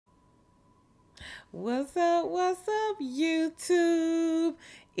What's up, YouTube?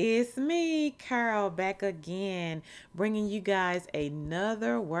 It's me, Carol, back again, bringing you guys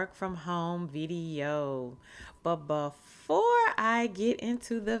another work from home video. But before I get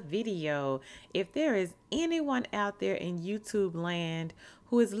into the video, if there is anyone out there in YouTube land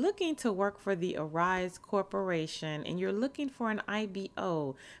who is looking to work for the Arise Corporation and you're looking for an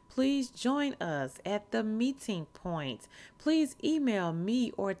IBO, please join us at the meeting point. Please email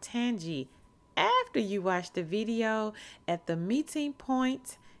me or Tangi after you watch the video at the meeting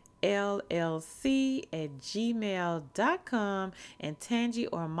point llc@gmail.com, and Tangi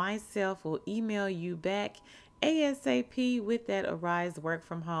or myself will email you back ASAP with that Arise work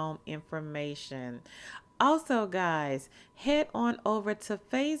from home information. Also, guys, head on over to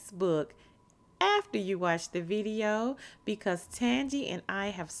Facebook after you watch the video because Tangi and I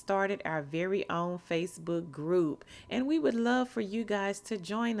have started our very own Facebook group and we would love for you guys to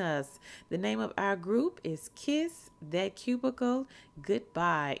join us. The name of our group is Kiss That Cubicle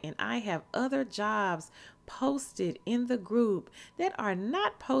Goodbye, and I have other jobs posted in the group that are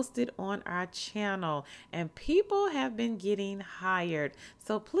not posted on our channel, and people have been getting hired,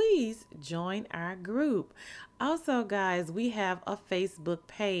 so please join our group. Also, guys, we have a Facebook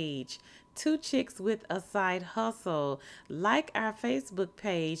page, Two Chicks with a Side Hustle. Like our Facebook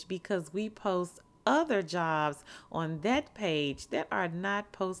page because we post other jobs on that page that are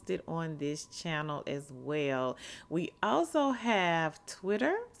not posted on this channel as well. We also have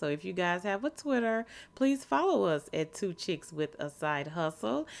Twitter, so if you guys have a Twitter, please follow us at Two Chicks with a Side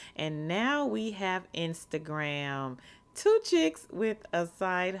Hustle. And now we have Instagram, Two Chicks with a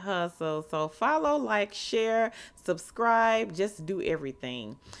Side Hustle. So follow, like, share, subscribe, just do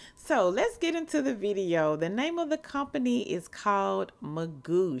everything. So let's get into the video. The name of the company is called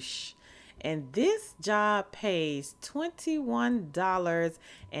Magoosh, and this job pays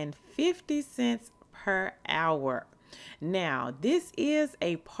 $21.50 per hour. Now, this is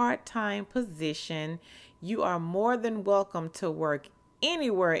a part-time position. You are more than welcome to work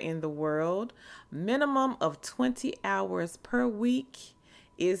anywhere in the world. Minimum of 20 hours per week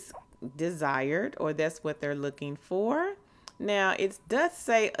is desired, or that's what they're looking for. Now, it does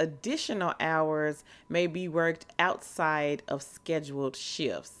say additional hours may be worked outside of scheduled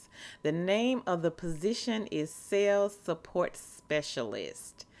shifts. The name of the position is Sales Support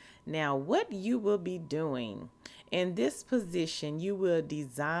Specialist. Now, what you will be doing in this position, you will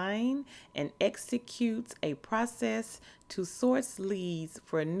design and execute a process to source leads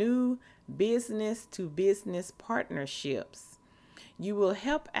for new business-to-business partnerships. You will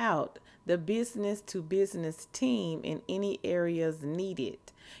help out the business-to-business team in any areas needed.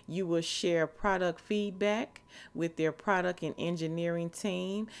 You will share product feedback with their product and engineering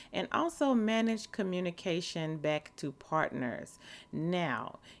team and also manage communication back to partners.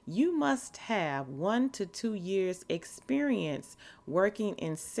 Now, you must have 1 to 2 years experience working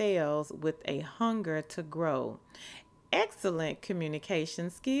in sales with a hunger to grow. Excellent communication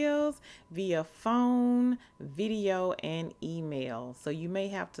skills via phone, video, and email. So you may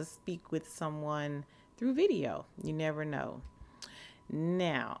have to speak with someone through video. You never know.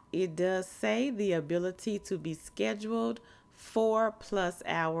 Now, it does say the ability to be scheduled 4+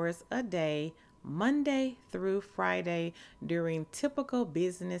 hours a day, Monday through Friday during typical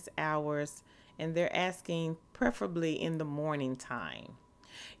business hours, and they're asking preferably in the morning time.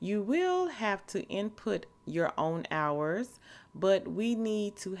 You will have to input your own hours, but we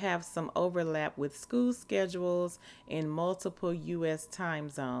need to have some overlap with school schedules in multiple U.S. time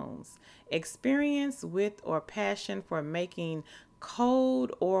zones. Experience with or passion for making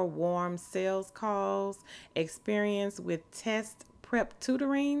cold or warm sales calls. Experience with test prep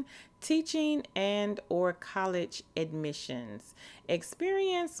tutoring, teaching, and or college admissions.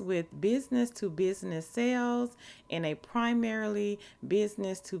 Experience with business-to-business sales in a primarily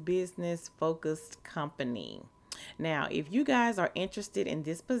business-to-business focused company. Now, if you guys are interested in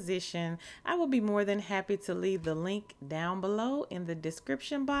this position, I will be more than happy to leave the link down below in the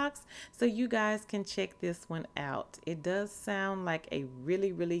description box so you guys can check this one out. It does sound like a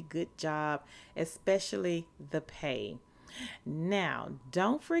really, really good job, especially the pay. Now,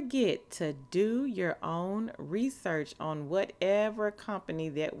 don't forget to do your own research on whatever company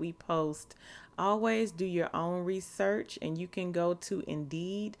that we post. Always do your own research, and you can go to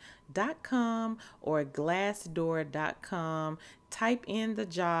Indeed.com or Glassdoor.com, type in the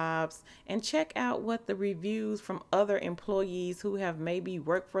jobs, and check out what the reviews from other employees who have maybe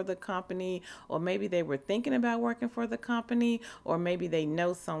worked for the company, or maybe they were thinking about working for the company, or maybe they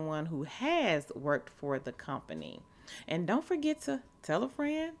know someone who has worked for the company. And don't forget to tell a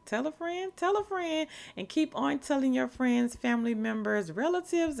friend, tell a friend, tell a friend, and keep on telling your friends, family members,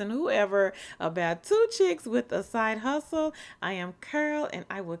 relatives, and whoever about Two Chicks with a Side Hustle. I am Carl, and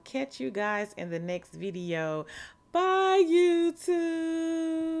I will catch you guys in the next video. Bye,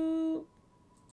 YouTube.